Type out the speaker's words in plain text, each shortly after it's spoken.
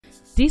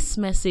This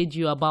message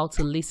you're about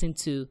to listen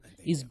to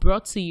is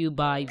brought to you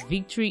by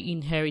Victory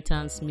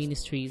Inheritance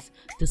Ministries,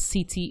 the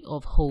City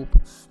of Hope.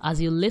 As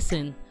you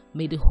listen,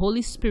 may the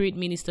Holy Spirit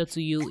minister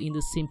to you in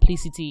the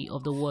simplicity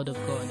of the Word of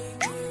God.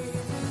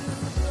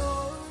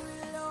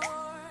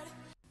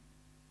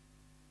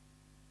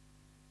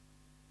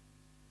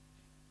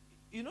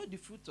 You know the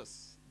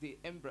fetus, the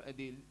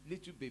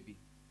little baby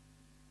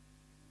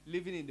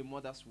living in the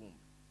mother's womb.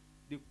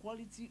 The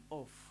quality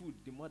of food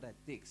the mother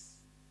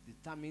takes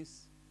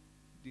determines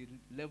the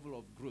level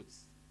of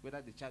growth, whether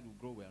the child will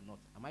grow well or not.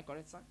 Am I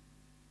correct, sir?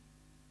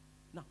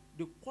 Now,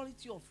 the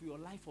quality of your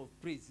life of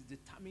praise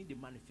determines the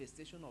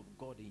manifestation of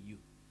God in you.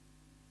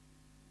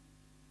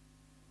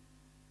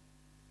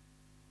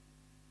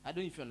 I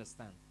don't know if you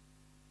understand.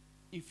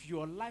 If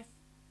your life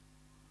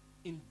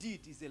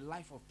indeed is a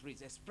life of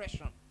praise,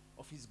 expression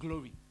of His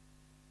glory,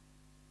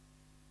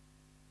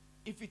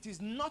 if it is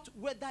not,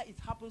 whether it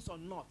happens or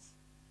not,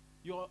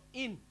 you're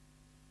in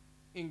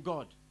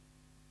God.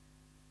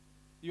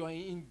 You are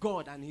in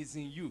God and He's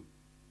in you.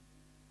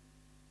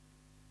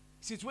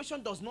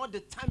 Situation does not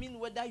determine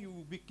whether you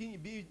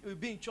will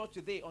be in church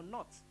today or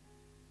not.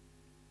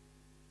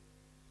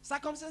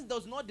 Circumstance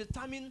does not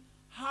determine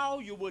how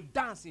you will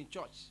dance in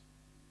church.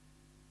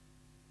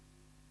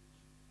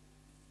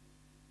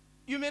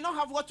 You may not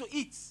have what to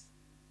eat.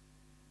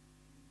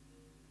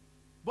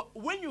 But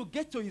when you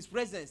get to His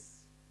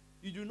presence,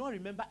 you do not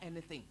remember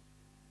anything.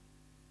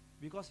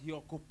 Because He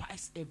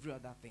occupies every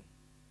other thing.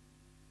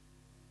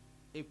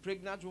 A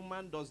pregnant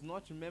woman does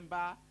not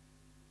remember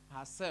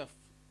herself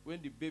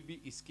when the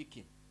baby is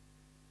kicking.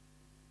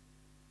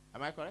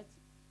 Am I correct?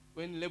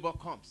 When labor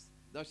comes,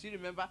 does she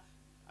remember?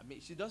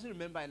 She doesn't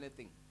remember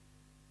anything.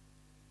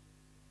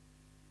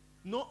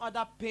 No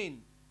other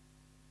pain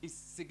is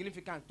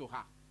significant to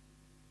her.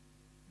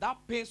 That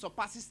pain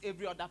surpasses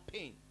every other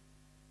pain.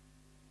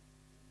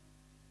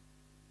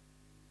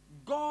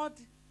 God,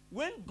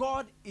 when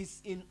God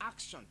is in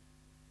action,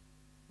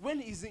 when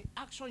He's in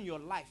action in your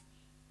life,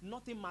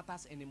 nothing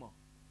matters anymore.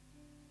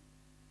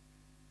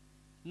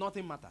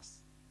 Nothing matters.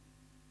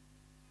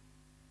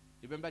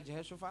 Remember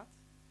Jehoshaphat?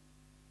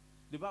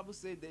 The Bible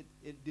said that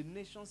the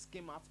nations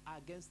came out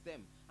against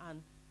them.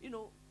 And,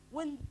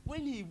 when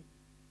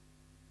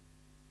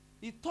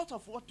he thought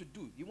of what to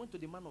do, he went to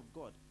the man of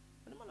God.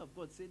 And the man of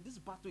God said, this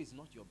battle is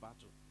not your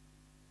battle.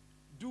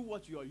 Do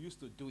what you are used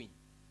to doing.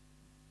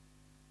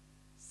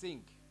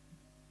 Sing.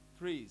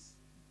 Praise.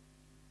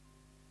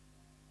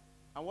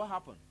 And what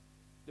happened?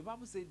 The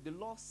Bible said the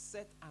Lord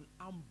set an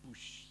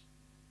ambush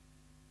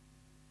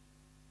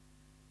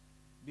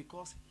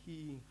because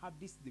He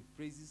inhabits the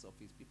praises of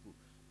His people.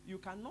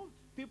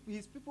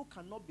 His people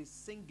cannot be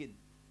singing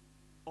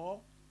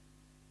or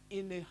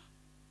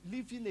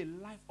living a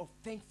life of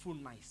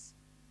thankfulness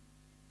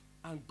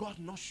and God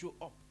not show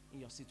up in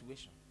your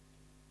situation.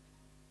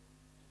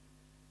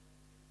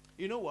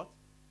 You know what?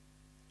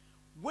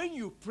 When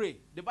you pray,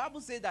 the Bible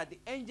says that the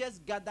angels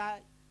gather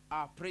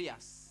our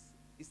prayers.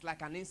 It's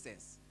like an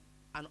incense.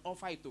 And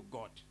offer it to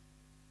God.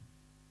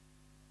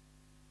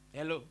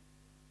 Hello?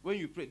 When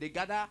you pray, they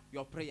gather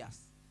your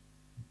prayers.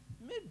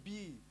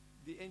 Maybe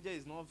the angel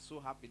is not so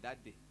happy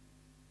that day.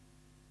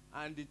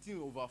 And the thing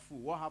overfull.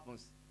 What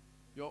happens?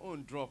 Your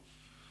own drop.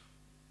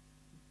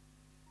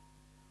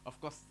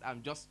 Of course,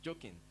 I'm just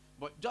joking.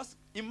 But just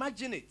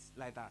imagine it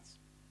like that.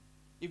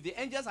 If the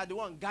angels are the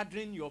one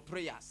gathering your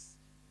prayers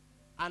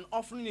and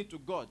offering it to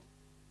God,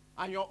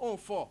 and your own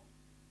fall,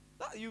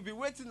 you'll be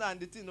waiting and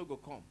the thing no go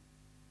come.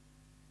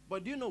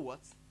 But do you know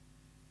what?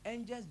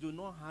 Angels do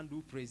not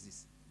handle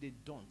praises. They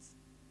don't.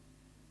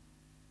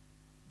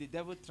 The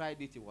devil tried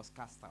it, he was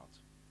cast out.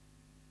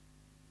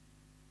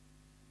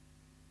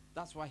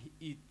 That's why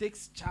he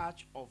takes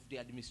charge of the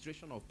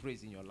administration of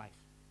praise in your life.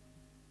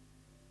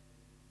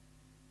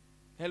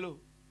 Hello?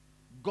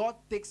 God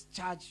takes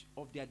charge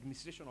of the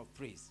administration of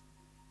praise.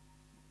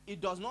 He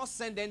does not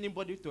send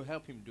anybody to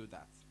help Him do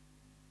that.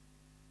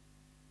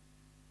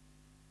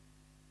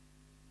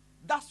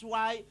 That's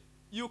why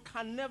you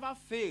can never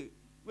fail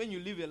when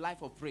you live a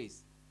life of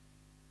praise.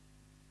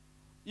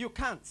 You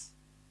can't.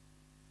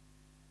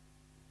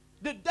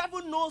 The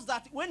devil knows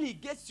that when he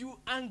gets you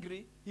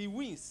angry, he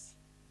wins.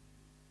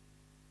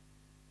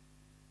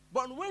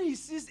 But when he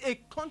sees a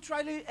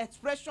contrary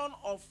expression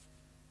of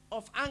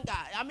anger,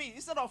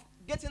 instead of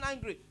getting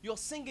angry, you're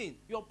singing,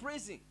 you're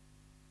praising,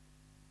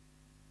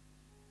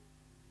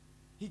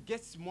 he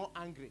gets more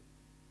angry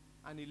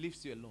and he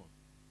leaves you alone.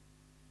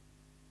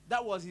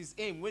 That was his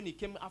aim when he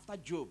came after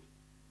Job.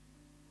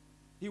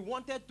 He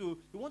wanted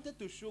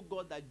to show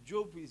God that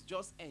Job is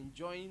just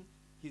enjoying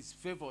his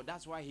favor.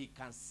 That's why he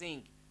can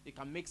sing. He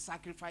can make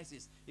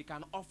sacrifices. He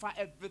can offer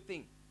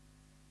everything.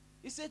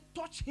 He said,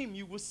 touch him,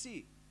 you will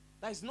see.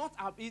 That is not,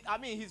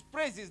 his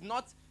praise is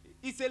not,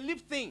 it's a lip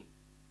thing.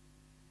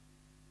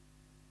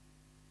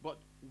 But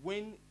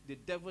when the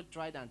devil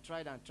tried and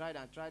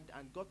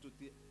got to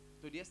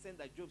the extent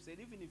that Job said,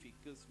 even if he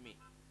kills me,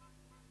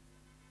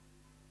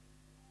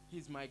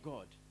 He's my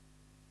God.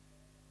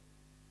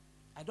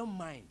 I don't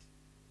mind.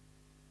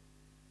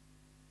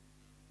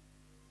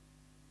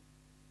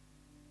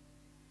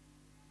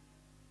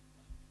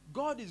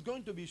 God is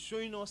going to be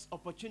showing us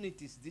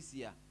opportunities this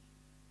year.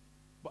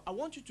 But I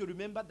want you to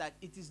remember that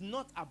it is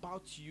not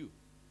about you.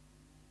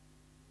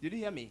 Did you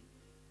hear me?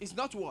 It's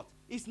not what?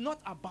 It's not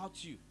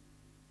about you.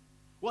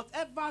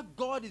 Whatever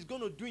God is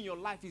going to do in your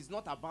life is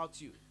not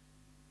about you.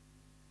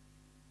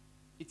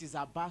 It is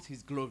about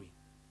his glory.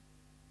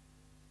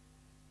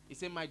 He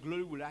said, my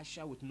glory will I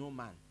share with no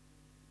man.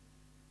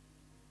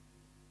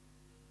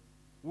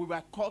 We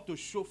were called to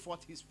show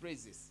forth his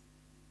praises.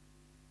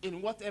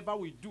 In whatever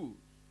we do,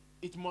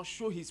 it must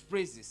show his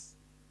praises.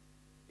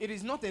 It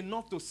is not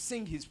enough to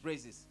sing his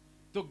praises.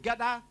 To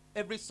gather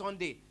every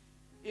Sunday.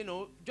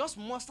 Just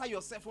muster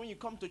yourself when you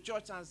come to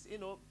church and,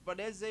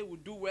 Brother Eze will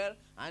do well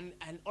and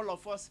all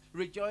of us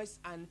rejoice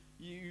and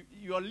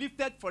you are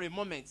lifted for a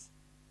moment.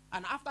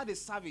 And after the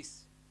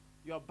service,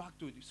 you are back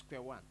to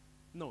square one.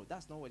 No,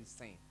 that's not what he's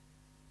saying.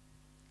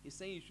 He's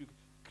saying you should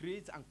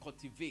create and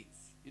cultivate.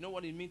 You know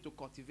what it means to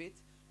cultivate?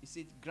 He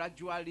said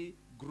gradually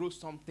grow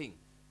something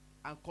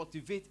and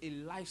cultivate a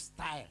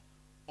lifestyle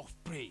of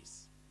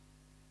praise.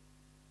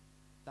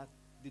 That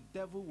the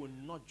devil will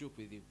not joke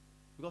with you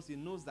because he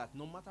knows that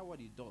no matter what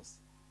he does,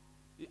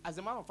 as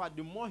a matter of fact,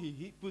 the more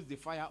he puts the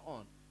fire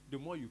on, the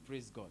more you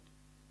praise God.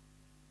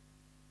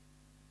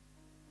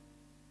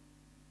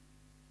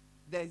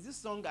 There's this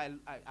song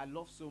I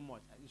love so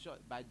much,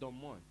 by Don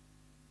Mon.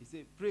 He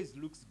said, praise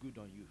looks good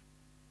on you.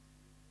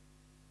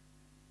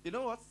 You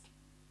know what?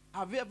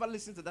 Have you ever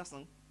listened to that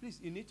song?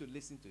 Please, you need to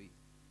listen to it.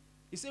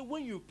 He said,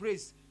 when you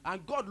praise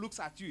and God looks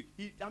at you,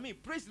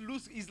 praise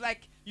looks is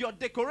like you're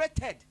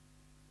decorated.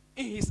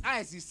 In his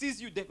eyes, he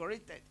sees you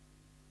decorated.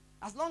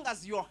 As long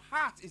as your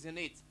heart is in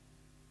it.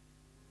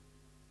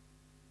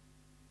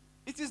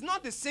 It is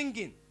not the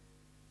singing,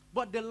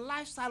 but the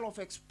lifestyle of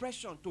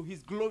expression to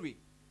his glory.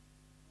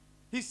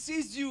 He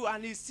sees you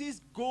and he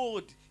sees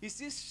gold. He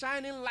sees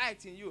shining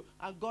light in you.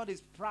 And God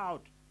is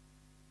proud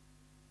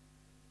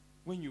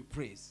when you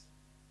praise.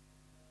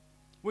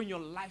 When your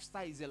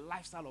lifestyle is a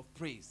lifestyle of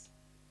praise,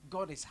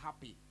 God is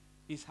happy.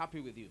 He's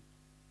happy with you.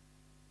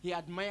 He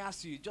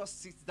admires you. He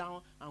just sits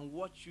down and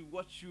watch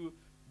you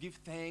give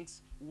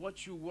thanks,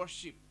 watch you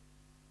worship.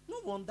 No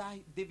wonder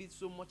David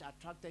so much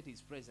attracted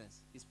his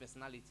presence, his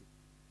personality.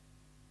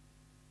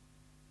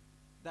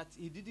 That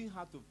he didn't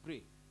have to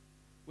pray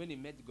when he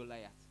met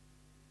Goliath.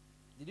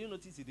 Did you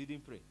notice he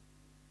didn't pray?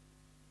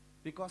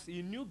 Because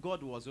he knew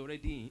God was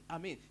already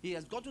he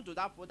has gotten to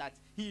that point that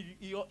he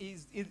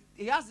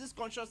has this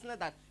consciousness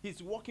that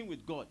he's working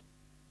with God.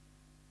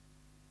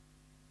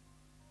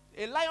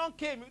 A lion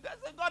came, he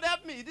said, God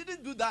help me. He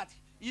didn't do that.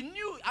 He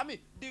knew,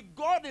 the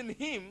God in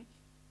him,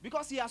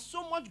 because he has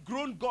so much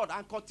grown God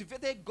and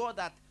cultivated God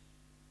that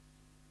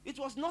it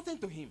was nothing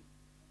to him.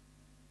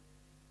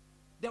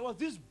 There was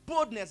this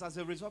boldness as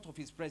a result of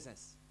his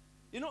presence.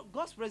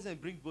 God's presence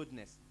brings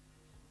boldness.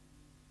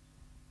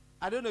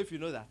 I don't know if you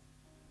know that.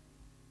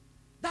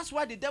 That's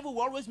why the devil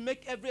will always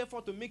make every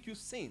effort to make you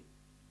sin.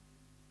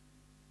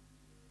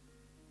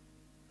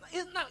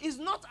 It's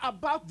not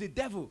about the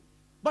devil.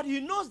 But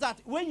he knows that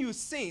when you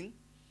sin,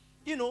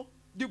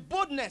 the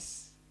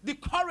boldness, the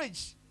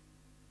courage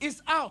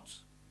is out.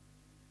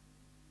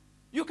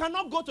 You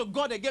cannot go to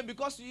God again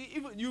because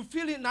you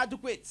feel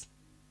inadequate.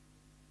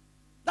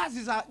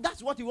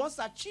 That's what he wants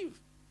to achieve.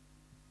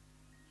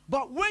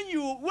 But when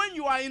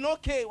you are in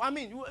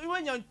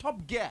when you're in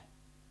top gear,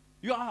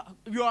 you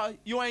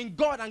are in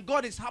God and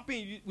God is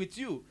happy with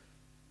you.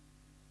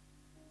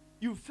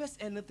 You face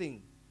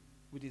anything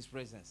with his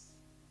presence.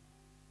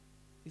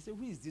 He said,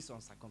 who is this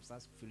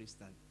uncircumcised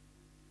Philistine?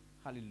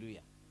 Hallelujah.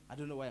 I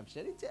don't know why I'm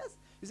shedding tears.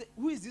 He said,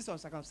 who is this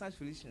uncircumcised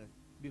Philistine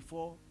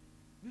before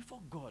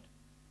God?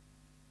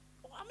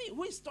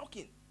 Who is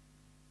talking?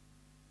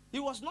 He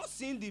was not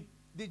seeing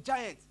the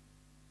giant.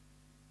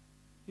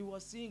 He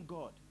was seeing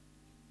God.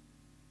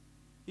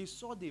 He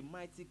saw the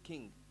mighty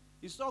king.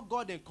 He saw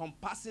God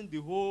encompassing the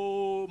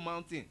whole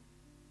mountain.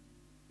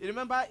 You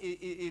remember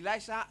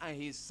Elisha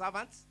and his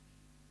servants?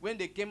 When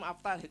they came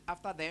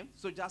after them,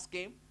 soldiers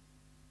came.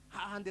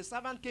 And the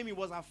servant came, he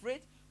was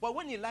afraid. But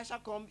when Elisha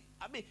came,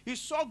 he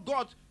saw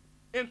God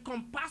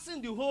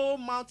encompassing the whole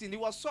mountain. He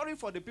was sorry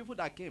for the people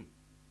that came.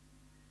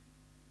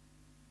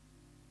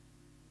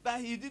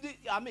 But he didn't,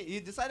 he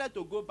decided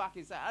to go back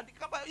inside.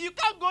 You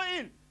can't go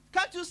in.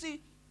 Can't you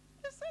see?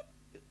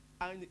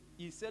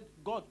 He said,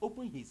 God,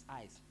 open his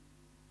eyes.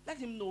 Let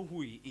him know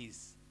who he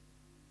is.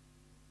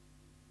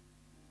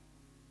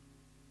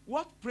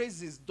 What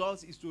praises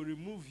does is to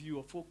remove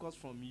your focus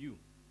from you.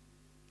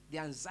 The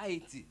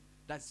anxiety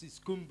that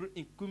is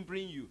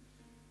encumbering you,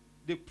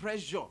 the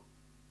pressure,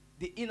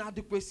 the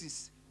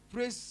inadequacies.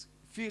 Praise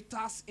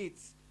filters it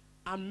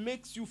and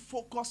makes you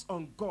focus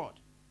on God.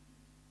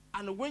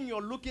 And when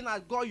you're looking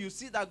at God, you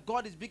see that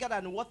God is bigger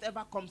than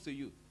whatever comes to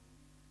you.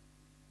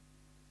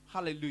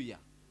 Hallelujah.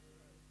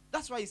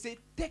 That's why he said,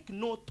 take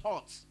no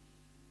thoughts.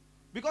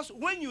 Because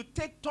when you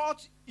take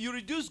thought, you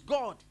reduce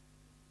God.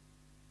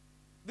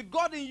 The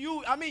God in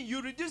you,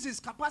 you reduce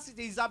his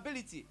capacity, his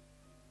ability.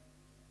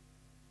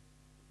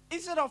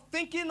 Instead of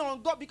thinking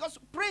on God, because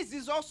praise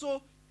is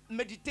also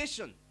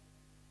meditation.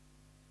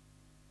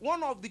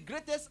 one of the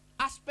greatest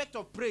aspects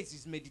of praise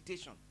is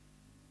meditation.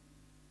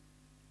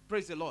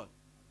 Praise the Lord.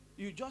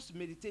 You just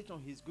meditate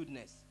on his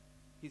goodness,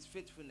 his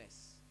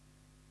faithfulness.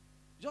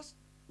 Just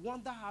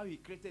wonder how he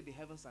created the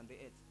heavens and the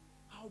earth.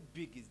 How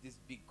big is this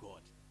big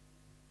God?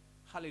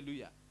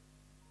 Hallelujah.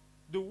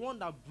 The one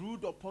that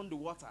brewed upon the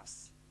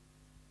waters.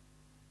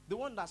 The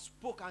one that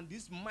spoke and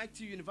this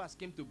mighty universe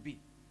came to be.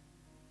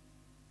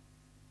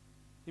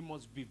 He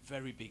must be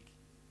very big.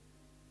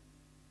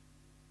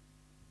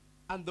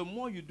 And the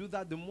more you do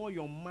that, the more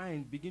your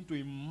mind begins to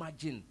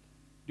imagine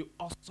the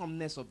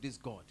awesomeness of this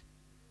God.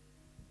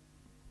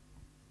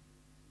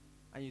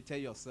 And you tell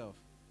yourself,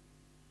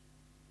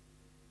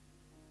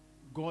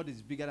 God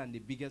is bigger than the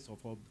biggest of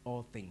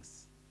all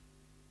things.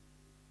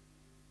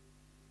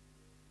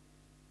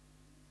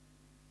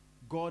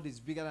 God is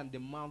bigger than the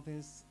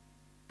mountains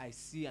I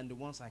see and the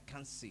ones I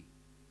can't see.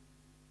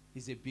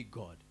 He's a big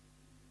God.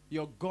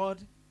 Your God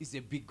is a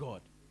big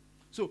God.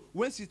 So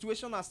when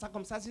situations and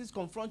circumstances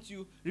confront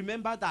you,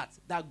 remember that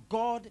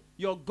God,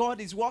 your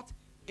God is what?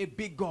 A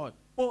big God.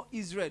 Oh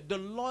Israel, the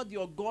Lord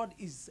your God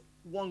is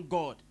one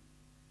God.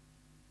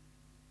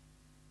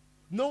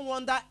 No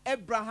wonder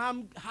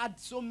Abraham had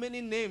so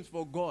many names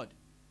for God.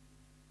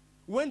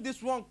 When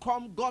this one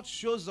comes, God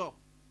shows up.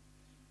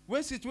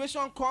 When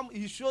situation comes,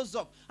 he shows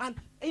up. And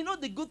you know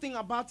the good thing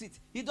about it,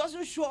 he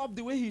doesn't show up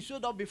the way he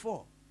showed up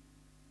before.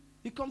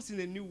 He comes in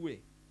a new way.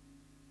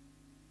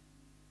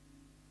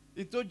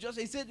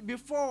 He said,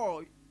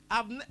 before,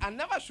 I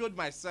never showed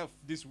myself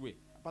this way,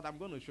 but I'm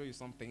going to show you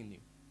something new.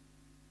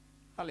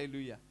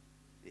 Hallelujah.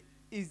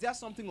 Is there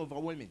something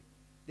overwhelming?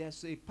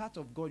 There's a part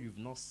of God you've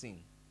not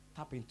seen.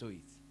 Tap into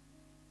it.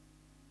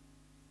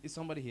 Is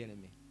somebody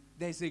hearing me?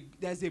 There's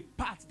a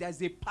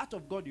part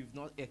of God you've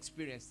not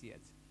experienced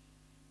yet.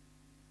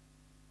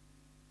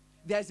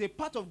 There's a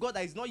part of God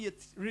that is not yet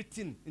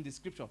written in the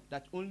scripture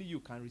that only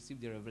you can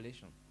receive the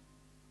revelation.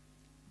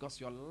 Because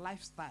your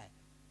lifestyle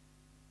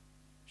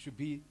should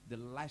be the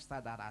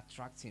lifestyle that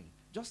attracts him.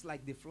 Just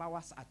like the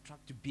flowers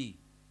attract to bee,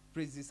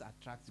 praises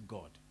attract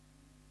God.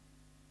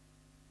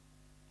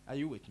 Are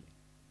you with me?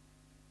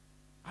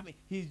 I mean,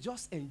 he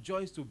just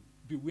enjoys to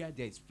be where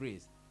there is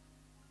praise.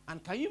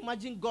 And can you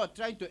imagine God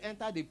trying to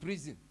enter the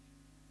prison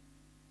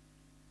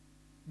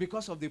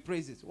because of the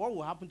praises? What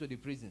will happen to the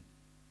prison?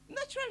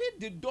 Naturally,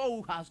 the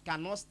door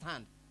cannot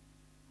stand.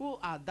 Who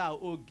are thou,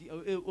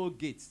 O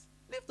gates?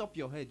 Lift up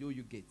your head, O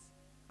you gates,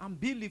 and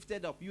be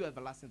lifted up, you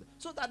everlasting.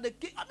 So that the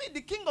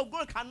king of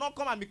glory cannot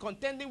come and be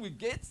contending with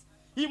gates.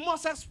 He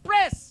must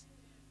express.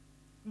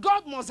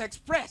 God must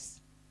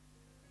express.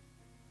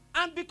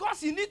 And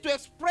because he needs to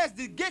express,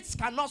 the gates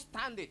cannot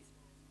stand it.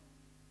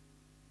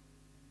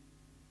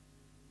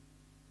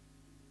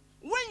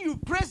 When you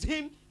praise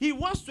him, he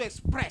wants to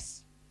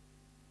express.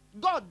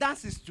 God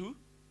dances too.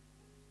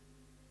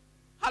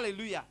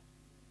 Hallelujah.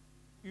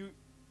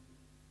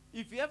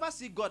 If you ever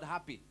see God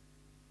happy,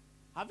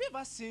 have you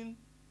ever seen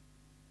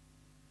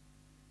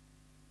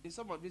in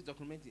some of these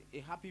documentaries a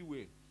happy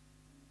whale?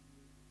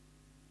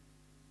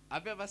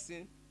 Have you ever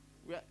seen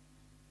where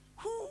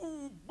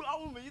you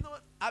know,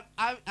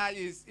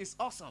 it's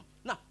awesome.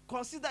 Now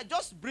consider,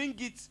 just bring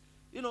it,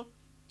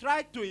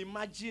 try to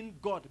imagine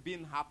God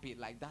being happy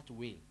like that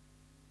whale.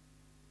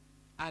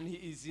 And he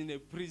is in a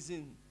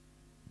prison,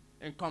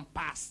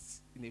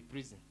 encompassed in a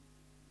prison.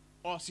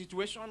 Or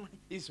situation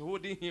is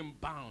holding him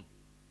bound.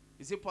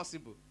 Is it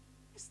possible?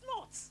 It's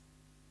not.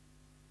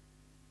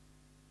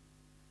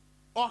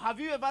 Or have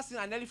you ever seen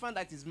an elephant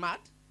that is mad?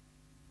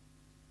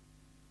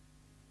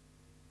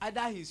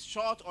 Either he's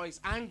short or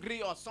he's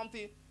angry or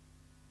something.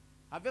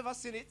 Have you ever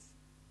seen it?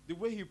 The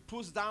way he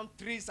pulls down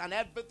trees and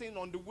everything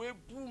on the way,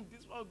 boom,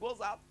 this one goes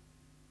out.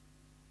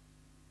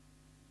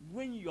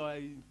 When you are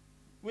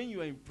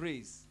in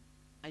praise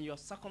and your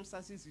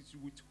circumstances is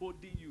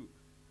withholding you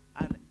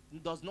and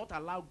does not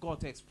allow God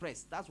to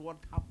express, that's what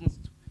happens.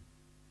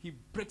 He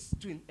breaks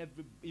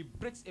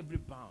every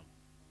bound.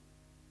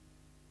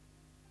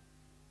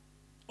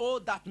 Oh,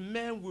 that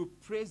men will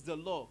praise the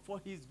Lord for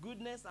his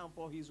goodness and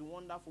for his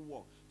wonderful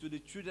work to the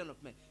children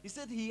of men. He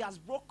said he has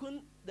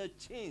broken the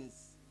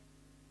chains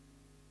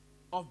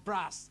of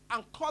brass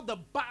and cut the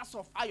bars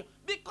of iron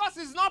because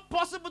it's not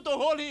possible to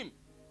hold him.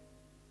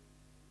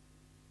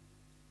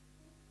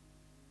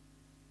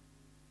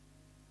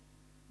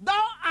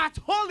 Thou art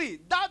holy,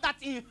 thou that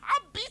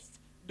inhabitest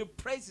the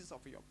praises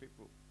of your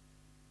people.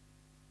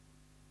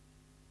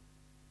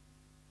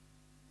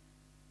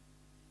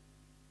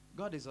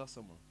 God is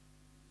awesome.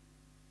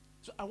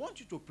 So I want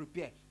you to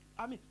prepare.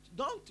 I mean,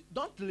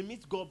 don't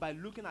limit God by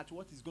looking at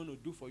what he's going to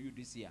do for you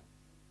this year.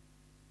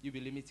 You'll be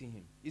limiting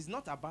him. It's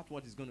not about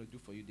what he's going to do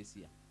for you this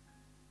year.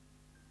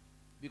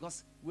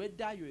 Because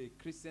whether you're a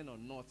Christian or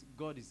not,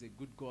 God is a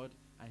good God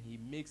and he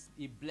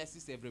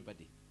blesses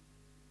everybody.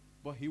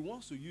 But he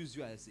wants to use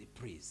you as a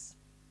praise.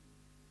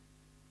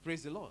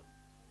 Praise the Lord.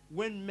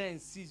 When men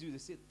see you, they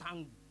say,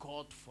 thank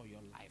God for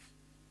your life.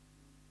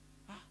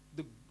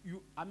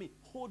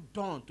 Hold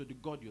on to the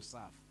God you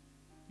serve.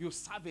 You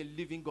serve a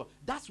living God.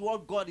 That's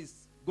what God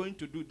is going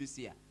to do this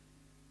year.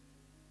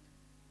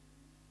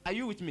 Are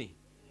you with me?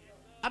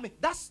 I mean,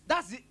 that's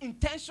the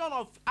intention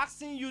of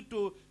asking you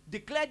to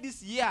declare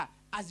this year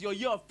as your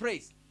year of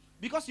praise.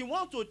 Because he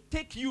wants to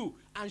take you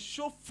and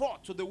show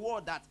forth to the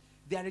world that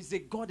there is a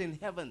God in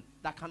heaven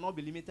that cannot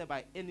be limited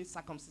by any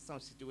circumstance or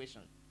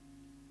situation.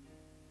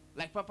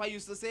 Like Papa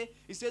used to say,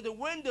 he said that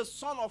when the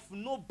son of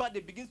nobody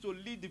begins to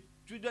lead the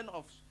children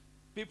of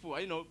people,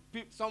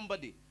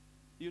 somebody,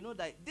 you know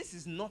that this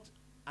is not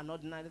an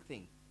ordinary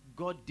thing.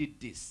 God did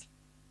this.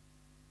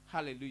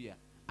 Hallelujah.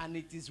 And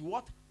it is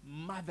what?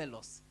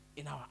 Marvelous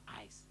in our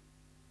eyes.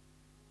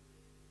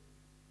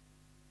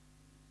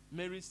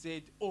 Mary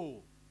said,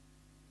 oh,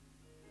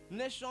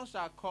 nations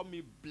shall call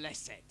me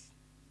blessed.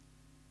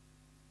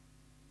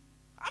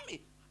 I mean,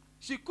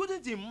 she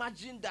couldn't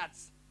imagine that.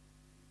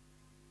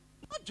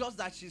 Not just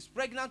that she's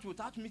pregnant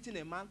without meeting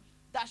a man,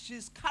 that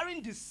she's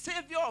carrying the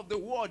Savior of the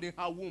world in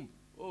her womb.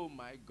 Oh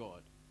my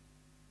God.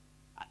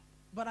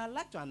 But I'd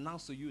like to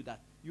announce to you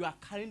that you are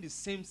carrying the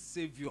same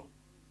Savior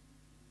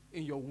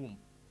in your womb.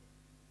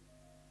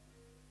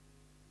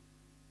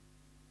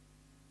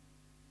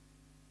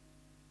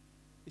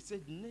 It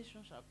said,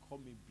 nations shall call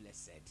me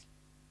blessed.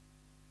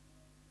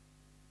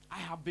 I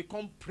have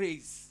become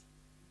praise.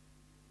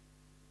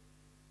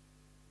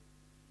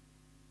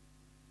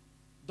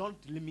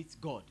 Don't limit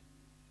God.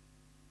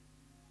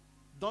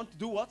 Don't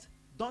do what?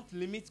 Don't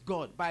limit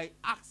God by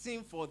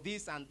asking for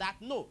this and that.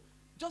 No.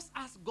 Just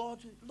ask God,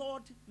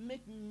 Lord,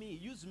 make me,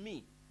 use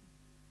me.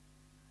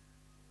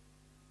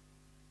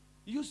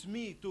 Use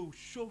me to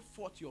show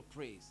forth your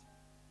praise.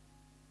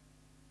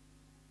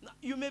 Now,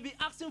 you may be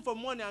asking for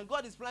money and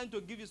God is planning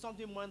to give you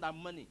something more than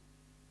money.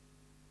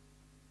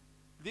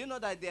 Do you know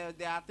that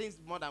there are things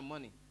more than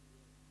money?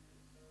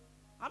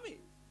 I mean,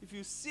 if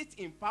you sit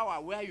in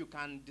power where you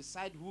can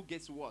decide who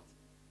gets what,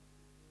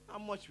 how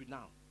much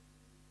now?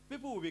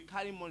 People will be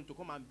carrying money to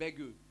come and beg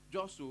you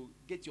just to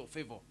get your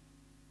favor.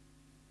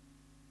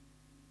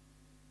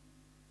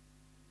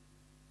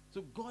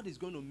 So God is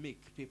going to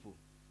make people.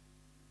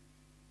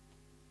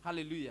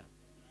 Hallelujah.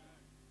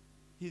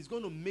 He's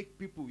going to make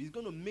people. He's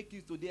going to make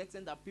you to the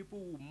extent that people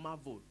will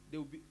marvel.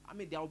 There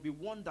will be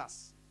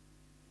wonders.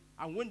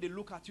 And when they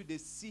look at you, they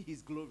see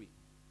his glory.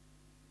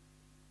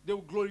 They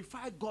will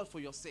glorify God for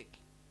your sake.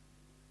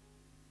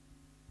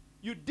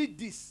 You did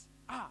this.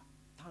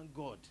 Thank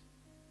God.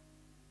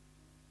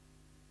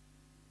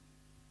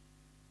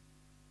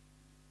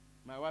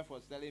 My wife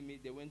was telling me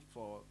they went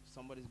for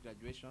somebody's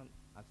graduation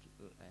at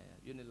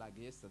Unilag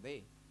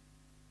yesterday.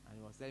 And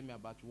he was telling me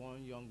about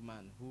one young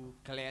man who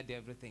cleared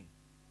everything.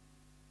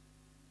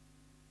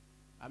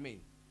 I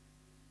mean,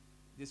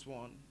 this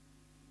one.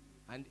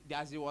 And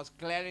as he was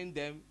clearing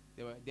them,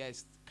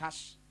 there's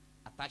cash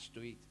attached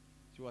to it.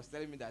 She was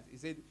telling me that he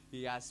said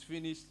he has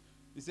finished.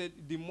 He said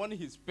the money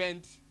he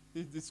spent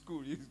in the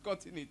school, he's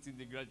gotten it in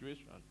the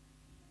graduation.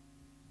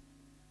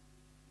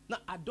 Now,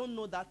 I don't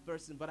know that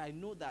person, but I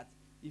know that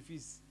if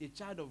he's a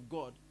child of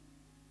God,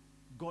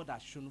 God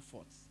has shown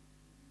forth.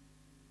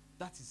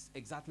 That is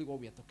exactly what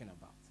we are talking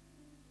about.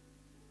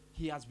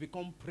 He has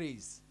become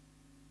praise.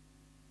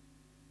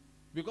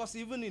 Because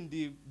even in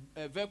the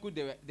vehicle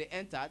they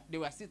entered, they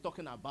were still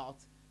talking about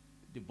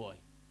the boy.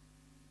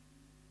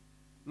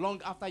 Long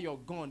after you're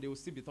gone, they will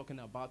still be talking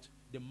about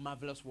the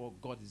marvelous work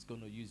God is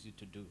going to use you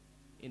to do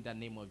in the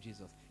name of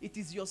Jesus. It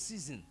is your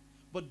season.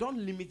 But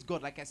don't limit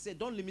God. Like I said,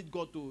 don't limit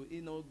God to,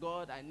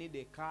 God, I need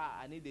a car,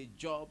 I need a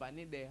job, I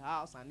need a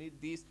house, I need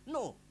this.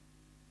 No.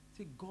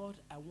 Say, God,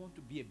 I want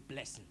to be a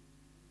blessing.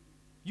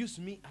 Use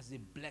me as a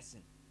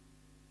blessing.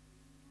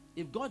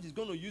 If God is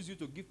going to use you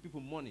to give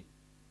people money,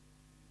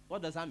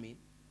 what does that mean?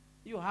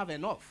 You have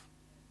enough.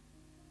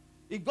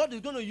 If God is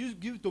going to use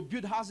you to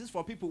build houses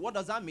for people, what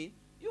does that mean?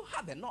 You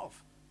have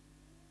enough.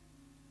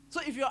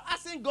 So if you're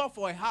asking God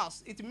for a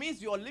house, it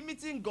means you're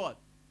limiting God.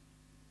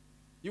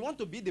 You want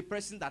to be the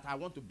person that I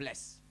want to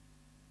bless.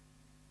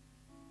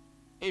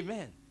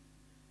 Amen.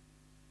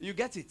 You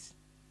get it?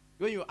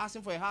 When you're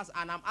asking for a house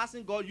and I'm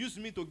asking God, use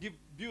me to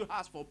build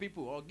house for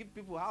people or give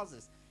people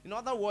houses. In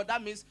other words,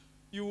 that means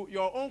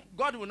your own,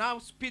 God will now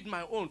speed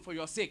my own for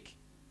your sake.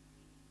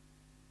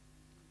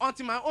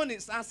 Until my own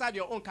is answered,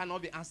 your own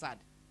cannot be answered.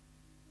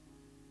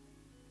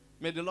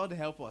 May the Lord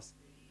help us.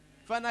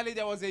 Finally,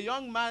 there was a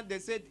young man. They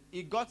said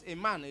he got a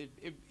man.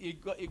 He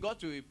got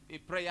to a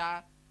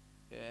prayer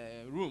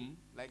room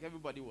like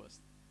everybody was.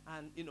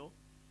 And,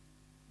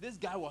 this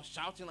guy was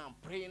shouting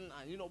and praying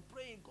and,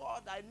 praying,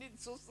 God, I need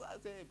so.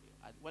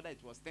 Whether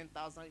it was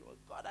 10,000, he was,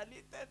 God, I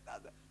need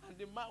 10,000. And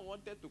the man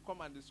wanted to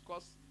come and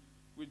discuss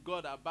with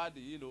God about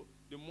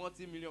the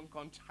multi-million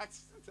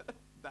contracts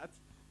that,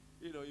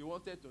 he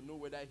wanted to know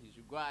whether he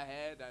should go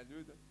ahead and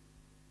do that.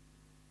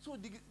 So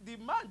the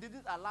man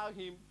didn't allow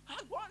him.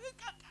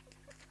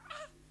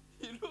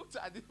 He looked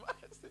at the man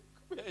and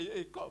said,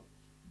 hey, come.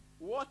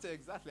 What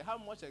exactly? How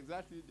much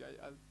exactly?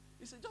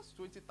 He said, just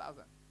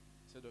 20,000.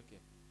 He said, okay,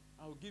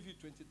 I will give you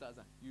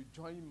 20,000. You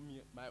join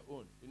me, my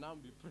own. You now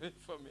be praying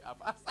for me.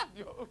 I've answered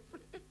your own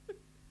prayer.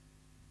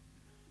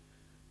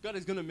 God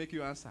is going to make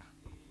you answer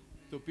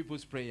to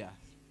people's prayers.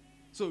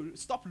 So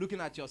stop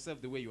looking at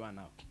yourself the way you are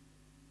now.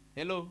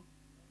 Hello?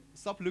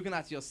 Stop looking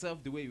at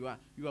yourself the way you are.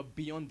 You are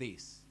beyond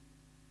this.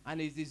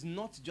 And it is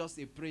not just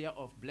a prayer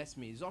of bless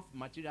me. It's not a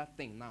material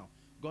thing now.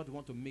 God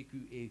wants to make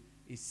you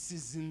a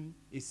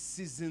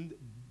seasoned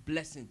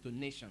blessing to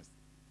nations.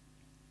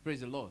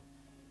 Praise the Lord.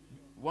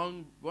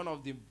 One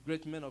of the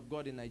great men of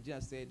God in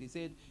Nigeria said,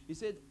 he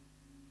said,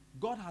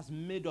 God has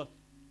made us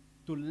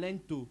to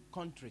lend to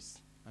countries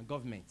and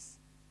governments.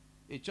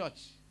 A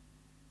church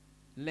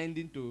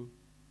lending to,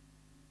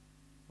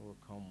 oh,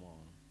 come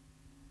on.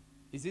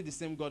 Is it the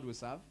same God we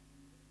serve?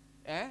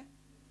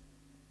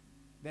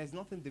 There's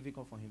nothing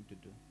difficult for him to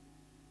do.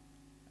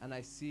 And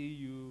I see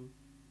you,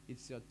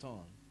 it's your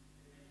turn.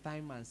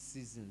 Time and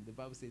season. The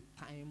Bible says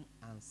time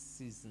and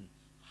season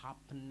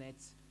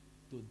happeneth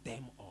to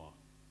them all.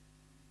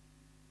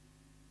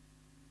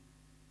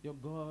 Your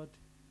God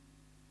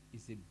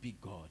is a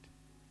big God.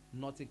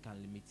 Nothing can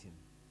limit him.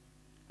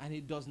 And he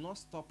does not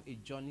stop a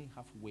journey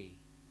halfway.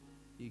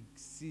 He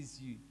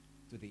sees you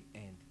to the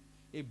end.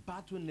 A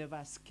battle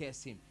never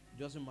scares him. It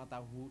doesn't matter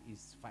who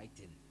is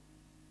fighting.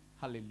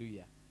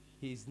 Hallelujah.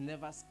 He is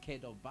never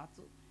scared of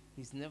battle.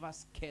 He's never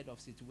scared of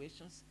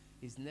situations.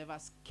 He's never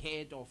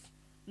scared of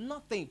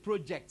nothing,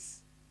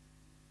 projects.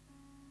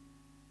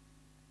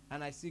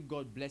 And I see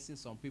God blessing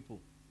some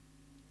people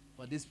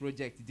for this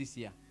project this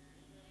year.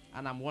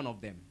 And I'm one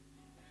of them.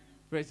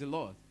 Praise the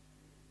Lord.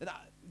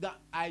 That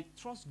I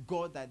trust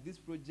God that this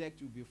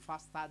project will be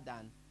faster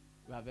than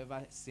we have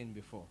ever seen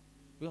before.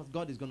 Because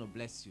God is going to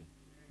bless you.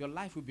 Your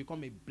life will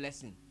become a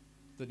blessing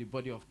to the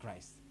body of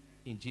Christ.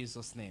 In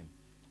Jesus' name.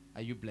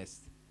 Are you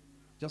blessed?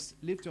 Just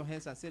lift your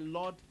hands and say,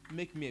 Lord,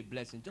 make me a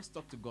blessing. Just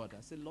talk to God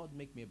and say, Lord,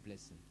 make me a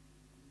blessing.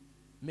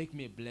 Make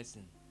me a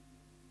blessing.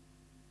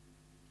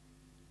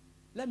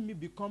 Let me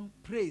become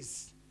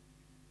praise.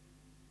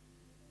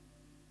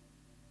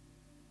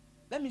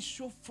 Let me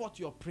show forth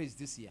your praise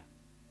this year.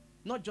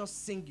 Not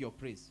just sing your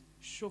praise.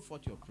 Show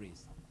forth your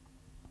praise.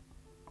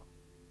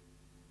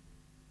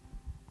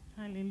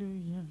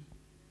 Hallelujah.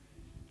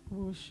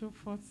 We will show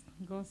forth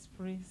God's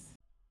praise.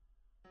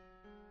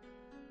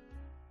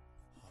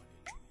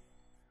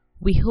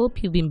 We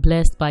hope you've been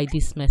blessed by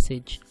this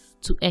message.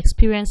 To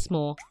experience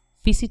more,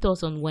 visit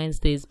us on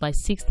Wednesdays by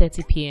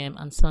 6:30 p.m.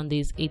 and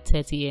Sundays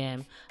 8:30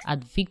 a.m.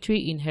 at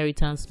Victory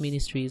Inheritance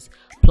Ministries,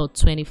 Plot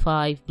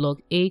 25,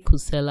 Block A,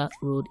 Kusela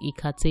Road,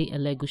 Ikate,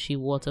 Elegushi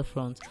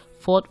Waterfront,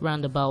 4th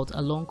Roundabout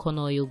along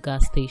Konoyo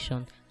Gas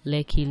Station,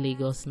 Lekki,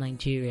 Lagos,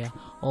 Nigeria.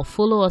 Or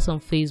follow us on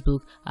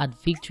Facebook at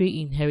Victory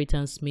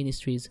Inheritance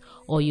Ministries,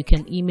 or you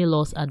can email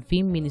us at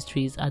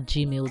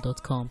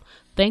vimministries@gmail.com.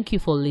 Thank you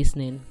for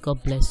listening.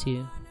 God bless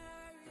you.